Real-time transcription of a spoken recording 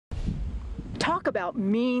Talk about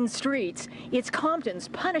mean streets. It's Compton's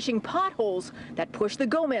punishing potholes that push the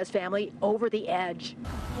Gomez family over the edge.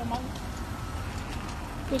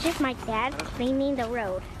 This is my dad cleaning the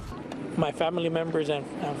road. My family members and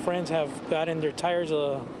friends have gotten their tires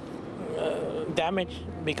damaged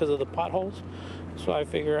because of the potholes. So I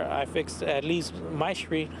figure I fixed at least my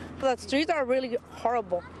street. The streets are really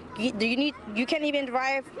horrible. You can't even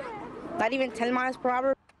drive, not even 10 miles per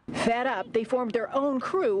hour. Fed up, they formed their own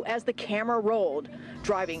crew as the camera rolled,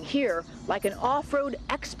 driving here like an off-road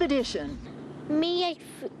expedition. Me,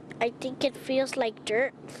 I think it feels like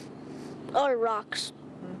dirt or rocks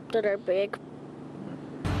that are big.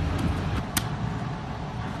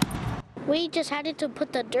 We just had to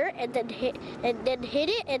put the dirt and then hit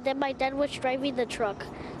it, and then my dad was driving the truck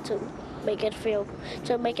to make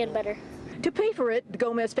it better. To pay for it, the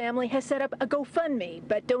Gomez family has set up a GoFundMe,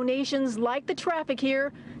 but donations like the traffic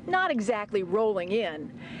here, not exactly rolling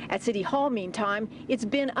in. At City Hall, meantime, it's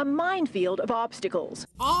been a minefield of obstacles.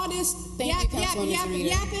 All this yapping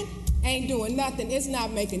ain't doing nothing. It's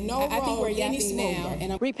not making no road. I think we're yapping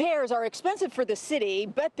now. Repairs are expensive for the city,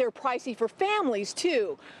 but they're pricey for families,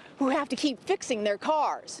 too, who have to keep fixing their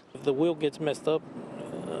cars. If the wheel gets messed up,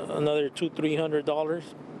 another $200–300,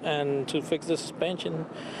 and to fix the suspension,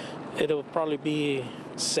 it'll probably be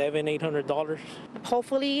 $700–800.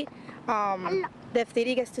 Hopefully, the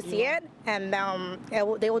city gets to see it, and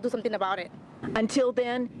they will do something about it. Until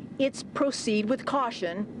then, it's proceed with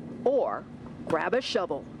caution or grab a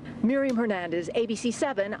shovel. Miriam Hernandez,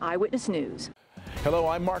 ABC7 Eyewitness News. Hello,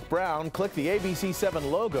 I'm Mark Brown. Click the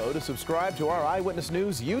ABC7 logo to subscribe to our Eyewitness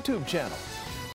News YouTube channel.